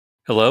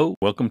Hello,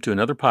 welcome to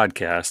another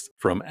podcast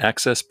from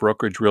Access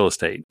Brokerage Real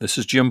Estate. This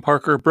is Jim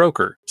Parker,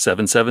 broker,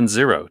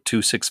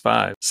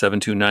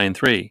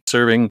 770-265-7293,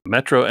 serving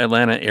Metro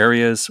Atlanta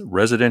area's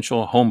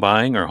residential home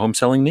buying or home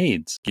selling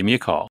needs. Give me a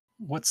call.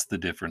 What's the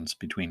difference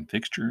between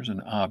fixtures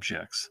and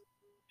objects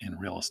in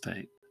real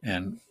estate?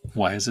 And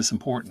why is this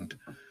important?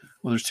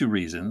 Well, there's two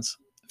reasons.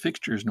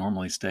 Fixtures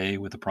normally stay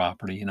with the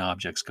property and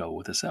objects go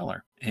with the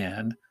seller.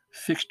 And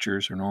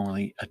fixtures are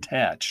normally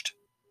attached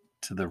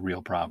to the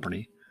real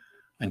property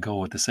and go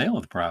with the sale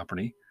of the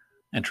property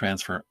and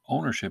transfer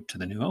ownership to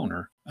the new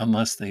owner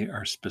unless they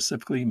are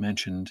specifically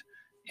mentioned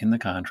in the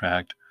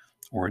contract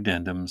or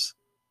addendums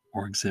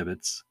or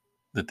exhibits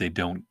that they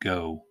don't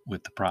go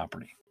with the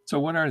property. So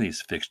what are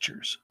these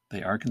fixtures?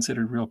 They are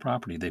considered real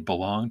property. They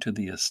belong to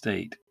the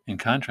estate. In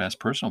contrast,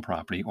 personal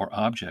property or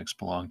objects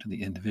belong to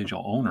the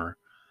individual owner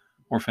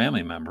or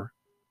family member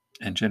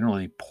and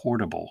generally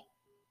portable.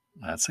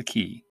 That's a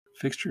key.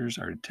 Fixtures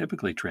are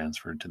typically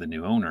transferred to the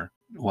new owner,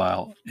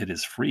 while it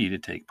is free to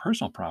take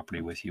personal property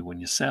with you when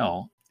you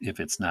sell if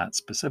it's not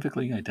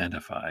specifically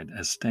identified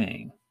as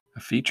staying.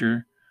 A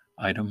feature,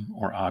 item,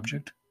 or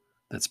object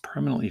that's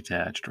permanently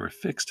attached or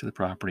affixed to the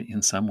property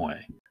in some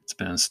way. It's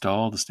been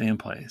installed to stay in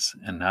place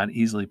and not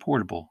easily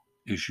portable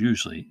is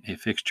usually a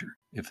fixture.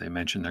 If they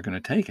mention they're going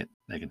to take it,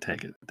 they can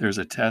take it. There's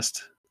a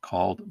test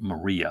called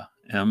MARIA,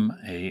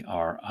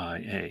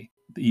 M-A-R-I-A.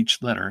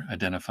 Each letter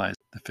identifies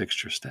the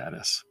fixture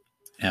status.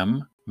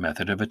 M,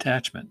 method of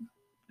attachment.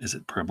 Is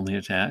it permanently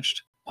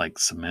attached, like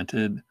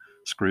cemented,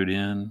 screwed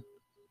in,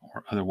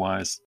 or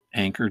otherwise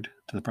anchored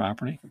to the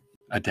property?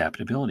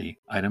 Adaptability.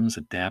 Items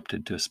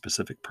adapted to a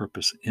specific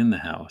purpose in the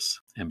house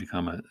and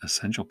become an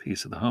essential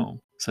piece of the home,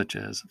 such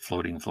as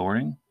floating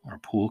flooring or a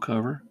pool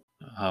cover.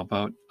 How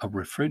about a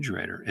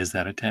refrigerator? Is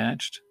that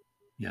attached?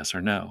 Yes or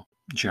no?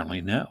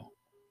 Generally no,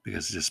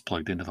 because it's just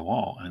plugged into the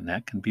wall and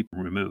that can be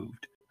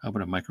removed. How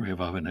about a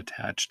microwave oven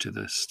attached to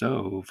the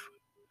stove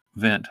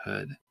vent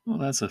hood? Well,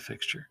 that's a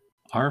fixture.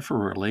 R for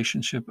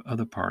relationship of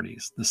the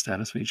parties. The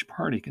status of each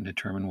party can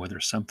determine whether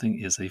something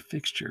is a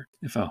fixture.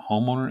 If a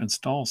homeowner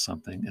installs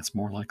something, it's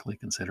more likely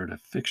considered a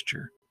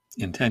fixture.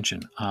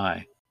 Intention.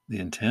 I. The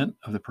intent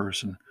of the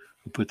person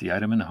who put the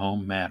item in the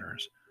home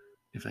matters.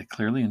 If they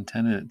clearly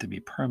intended it to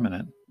be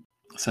permanent,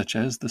 such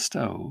as the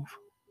stove,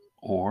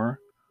 or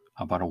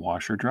how about a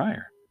washer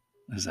dryer?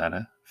 Is that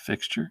a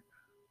fixture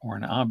or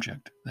an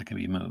object that can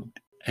be moved?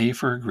 A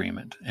for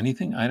agreement.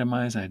 Anything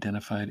itemized and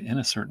identified in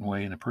a certain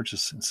way in a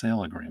purchase and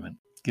sale agreement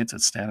gets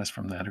its status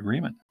from that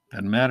agreement.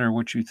 Doesn't matter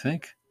what you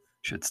think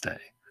should stay.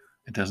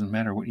 It doesn't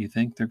matter what you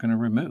think they're going to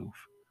remove.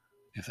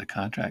 If the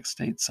contract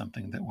states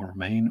something that will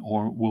remain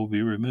or will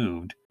be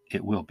removed,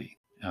 it will be.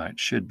 It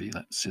should be.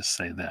 Let's just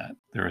say that.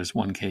 There is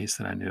one case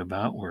that I knew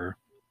about where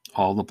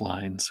all the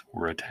blinds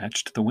were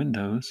attached to the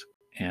windows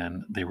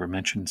and they were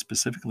mentioned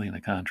specifically in the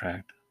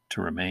contract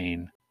to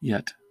remain,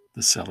 yet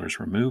the sellers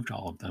removed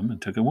all of them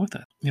and took it with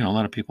it. A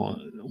lot of people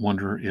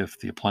wonder if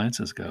the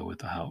appliances go with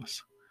the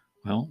house.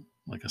 Well,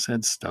 like I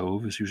said,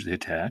 stove is usually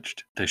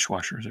attached.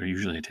 Dishwashers are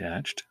usually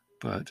attached,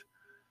 but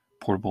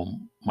portable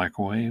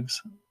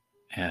microwaves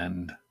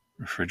and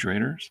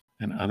refrigerators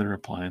and other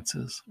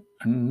appliances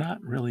are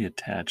not really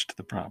attached to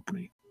the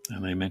property.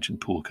 And they mentioned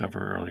pool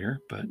cover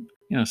earlier, but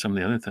some of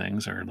the other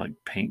things are like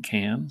paint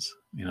cans.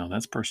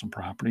 That's personal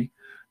property.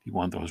 Do you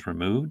want those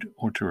removed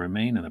or to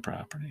remain in the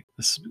property?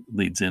 This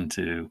leads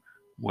into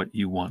what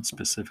you want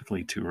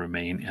specifically to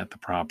remain at the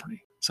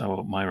property.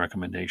 So my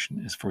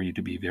recommendation is for you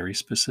to be very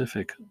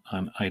specific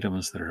on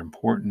items that are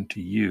important to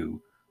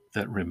you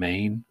that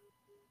remain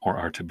or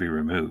are to be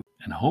removed.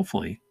 And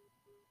hopefully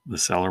the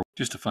seller.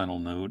 Just a final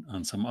note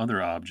on some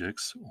other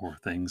objects or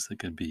things that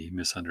could be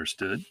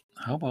misunderstood.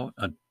 How about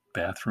a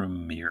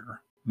bathroom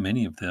mirror?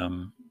 Many of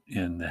them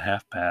in the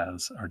half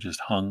baths are just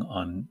hung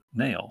on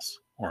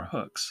nails or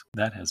hooks.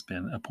 That has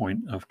been a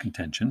point of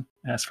contention.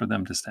 Ask for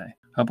them to stay.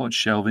 How about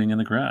shelving in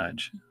the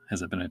garage?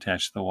 Has it been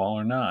attached to the wall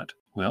or not?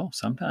 Well,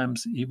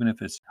 sometimes even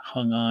if it's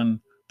hung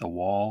on the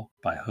wall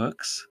by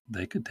hooks,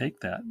 they could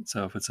take that.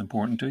 So if it's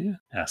important to you,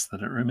 ask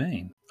that it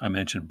remain. I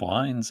mentioned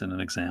blinds in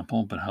an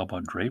example, but how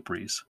about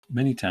draperies?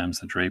 Many times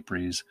the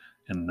draperies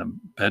in the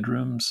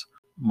bedrooms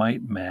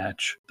might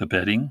match the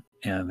bedding,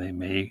 and they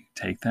may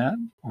take that,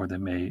 or they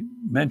may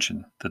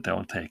mention that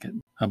they'll take it.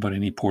 How about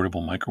any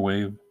portable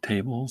microwave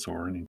tables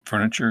or any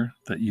furniture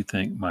that you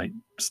think might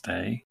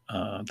stay?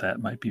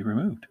 That might be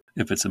removed.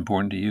 If it's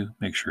important to you,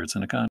 make sure it's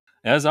in a contract.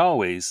 As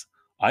always,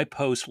 I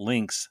post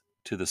links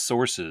to the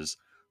sources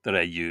that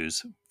I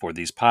use for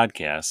these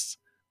podcasts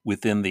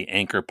within the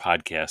Anchor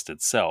podcast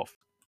itself.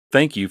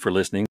 Thank you for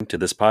listening to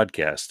this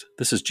podcast.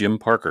 This is Jim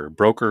Parker,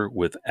 broker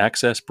with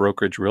Access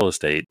Brokerage Real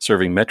Estate,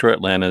 serving Metro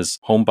Atlanta's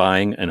home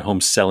buying and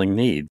home selling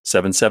needs.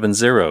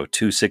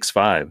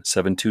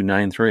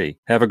 770-265-7293.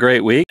 Have a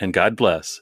great week and God bless.